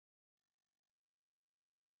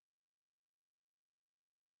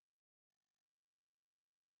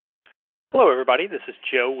Hello everybody, this is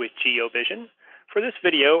Joe with GeoVision. For this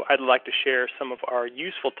video, I'd like to share some of our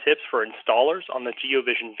useful tips for installers on the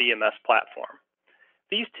GeoVision VMS platform.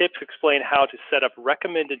 These tips explain how to set up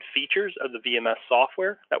recommended features of the VMS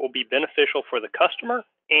software that will be beneficial for the customer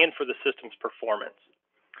and for the system's performance.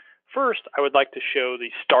 First, I would like to show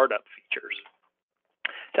the startup features.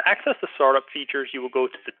 To access the startup features, you will go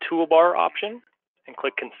to the toolbar option and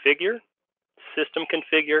click Configure, System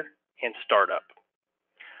Configure, and Startup.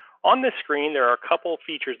 On this screen, there are a couple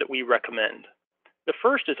features that we recommend. The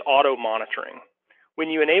first is auto monitoring. When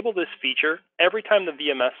you enable this feature, every time the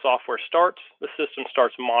VMS software starts, the system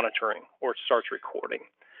starts monitoring or starts recording.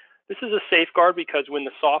 This is a safeguard because when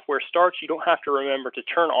the software starts, you don't have to remember to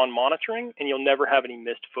turn on monitoring and you'll never have any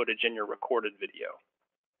missed footage in your recorded video.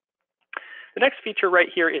 The next feature right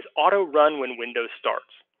here is auto run when Windows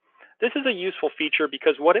starts. This is a useful feature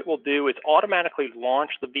because what it will do is automatically launch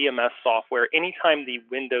the VMS software anytime the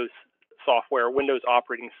Windows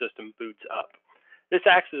operating system boots up. This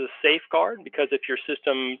acts as a safeguard because if your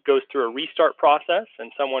system goes through a restart process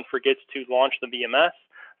and someone forgets to launch the VMS,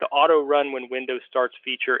 the auto run when Windows starts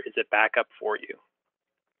feature is a backup for you.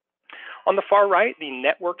 On the far right, the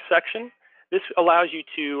network section, this allows you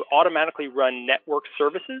to automatically run network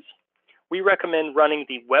services. We recommend running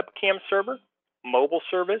the webcam server, mobile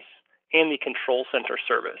service, and the control center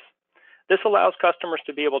service. This allows customers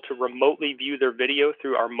to be able to remotely view their video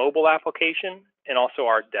through our mobile application and also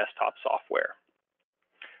our desktop software.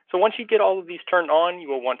 So once you get all of these turned on, you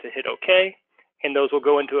will want to hit OK, and those will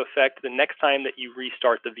go into effect the next time that you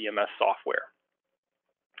restart the VMS software.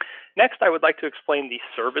 Next, I would like to explain the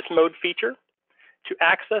service mode feature. To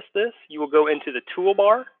access this, you will go into the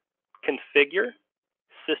toolbar, Configure,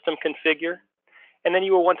 System Configure, and then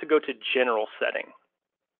you will want to go to General Setting.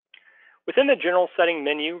 Within the General Setting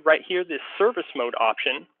menu, right here, this Service Mode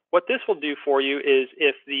option, what this will do for you is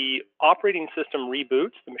if the operating system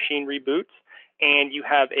reboots, the machine reboots, and you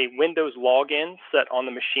have a Windows login set on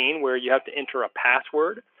the machine where you have to enter a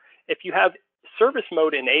password, if you have Service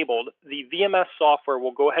Mode enabled, the VMS software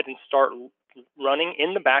will go ahead and start running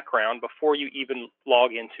in the background before you even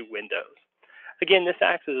log into Windows. Again, this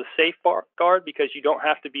acts as a safeguard because you don't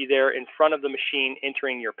have to be there in front of the machine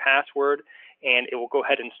entering your password, and it will go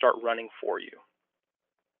ahead and start running for you.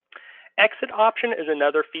 Exit option is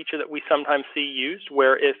another feature that we sometimes see used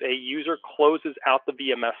where if a user closes out the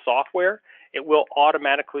VMS software, it will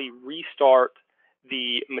automatically restart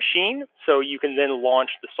the machine, so you can then launch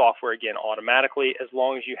the software again automatically as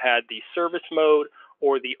long as you had the service mode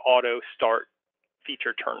or the auto start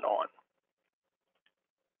feature turned on.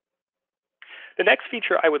 The next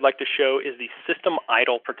feature I would like to show is the system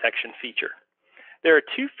idle protection feature. There are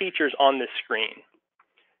two features on this screen.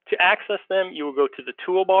 To access them, you will go to the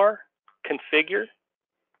toolbar, Configure,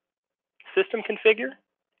 System Configure,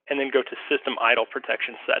 and then go to System Idle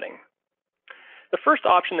Protection Setting. The first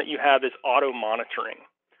option that you have is auto monitoring.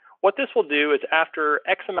 What this will do is after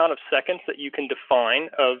X amount of seconds that you can define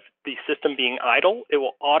of the system being idle, it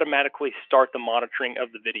will automatically start the monitoring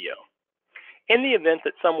of the video. In the event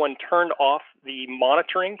that someone turned off the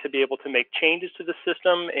monitoring to be able to make changes to the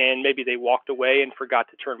system and maybe they walked away and forgot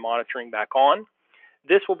to turn monitoring back on,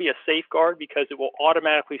 this will be a safeguard because it will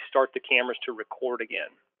automatically start the cameras to record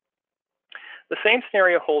again. The same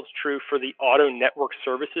scenario holds true for the auto network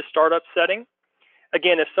services startup setting.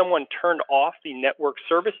 Again, if someone turned off the network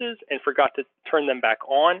services and forgot to turn them back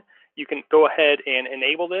on, you can go ahead and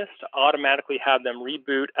enable this to automatically have them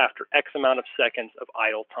reboot after X amount of seconds of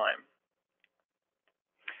idle time.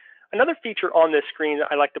 Another feature on this screen that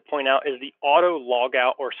I like to point out is the auto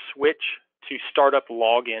logout or switch to startup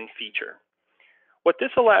login feature. What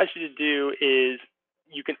this allows you to do is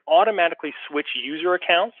you can automatically switch user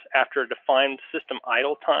accounts after a defined system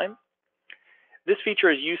idle time. This feature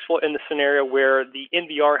is useful in the scenario where the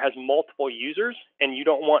NVR has multiple users and you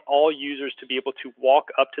don't want all users to be able to walk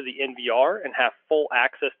up to the NVR and have full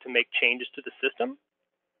access to make changes to the system.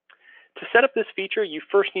 To set up this feature, you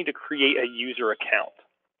first need to create a user account.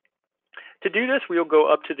 To do this, we'll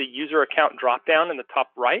go up to the user account dropdown in the top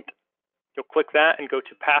right. You'll click that and go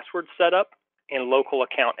to password setup and local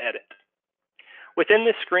account edit. Within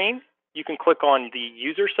this screen, you can click on the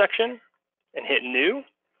user section and hit new,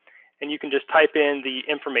 and you can just type in the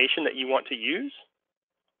information that you want to use.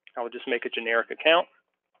 I will just make a generic account,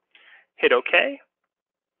 hit OK.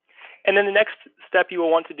 And then the next step you will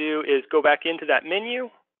want to do is go back into that menu,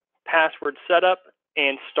 password setup,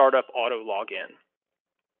 and startup auto login.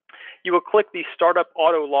 You will click the Startup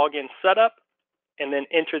Auto Login Setup and then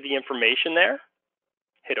enter the information there,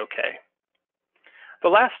 hit OK. The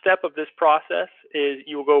last step of this process is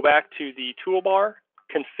you will go back to the toolbar,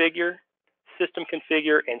 Configure, System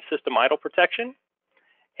Configure and System Idle Protection,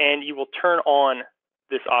 and you will turn on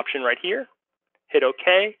this option right here, hit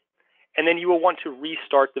OK, and then you will want to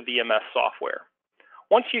restart the VMS software.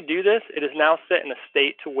 Once you do this, it is now set in a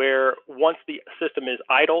state to where once the system is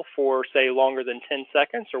idle for, say, longer than 10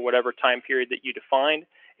 seconds or whatever time period that you defined,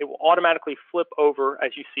 it will automatically flip over,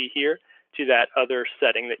 as you see here, to that other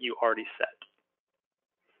setting that you already set.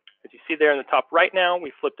 As you see there in the top right now,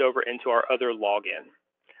 we flipped over into our other login.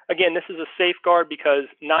 Again, this is a safeguard because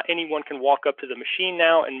not anyone can walk up to the machine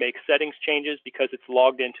now and make settings changes because it's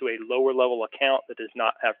logged into a lower level account that does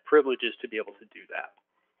not have privileges to be able to do that.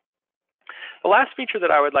 The last feature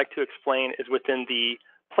that I would like to explain is within the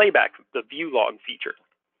playback, the view log feature.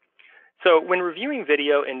 So when reviewing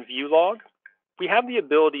video in view log, we have the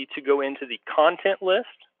ability to go into the content list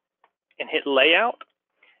and hit layout,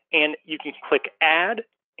 and you can click add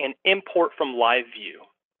and import from live view.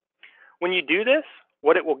 When you do this,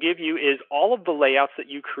 what it will give you is all of the layouts that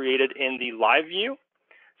you created in the live view.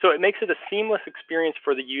 So it makes it a seamless experience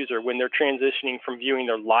for the user when they're transitioning from viewing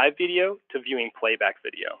their live video to viewing playback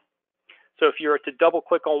video. So if you were to double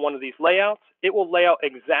click on one of these layouts, it will lay out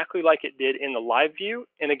exactly like it did in the live view,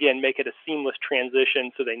 and again, make it a seamless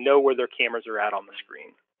transition so they know where their cameras are at on the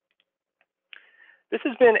screen. This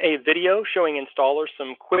has been a video showing installers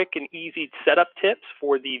some quick and easy setup tips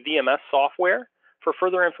for the VMS software. For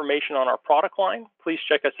further information on our product line, please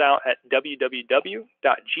check us out at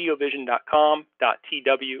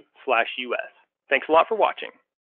www.geovision.com.tw/us. Thanks a lot for watching.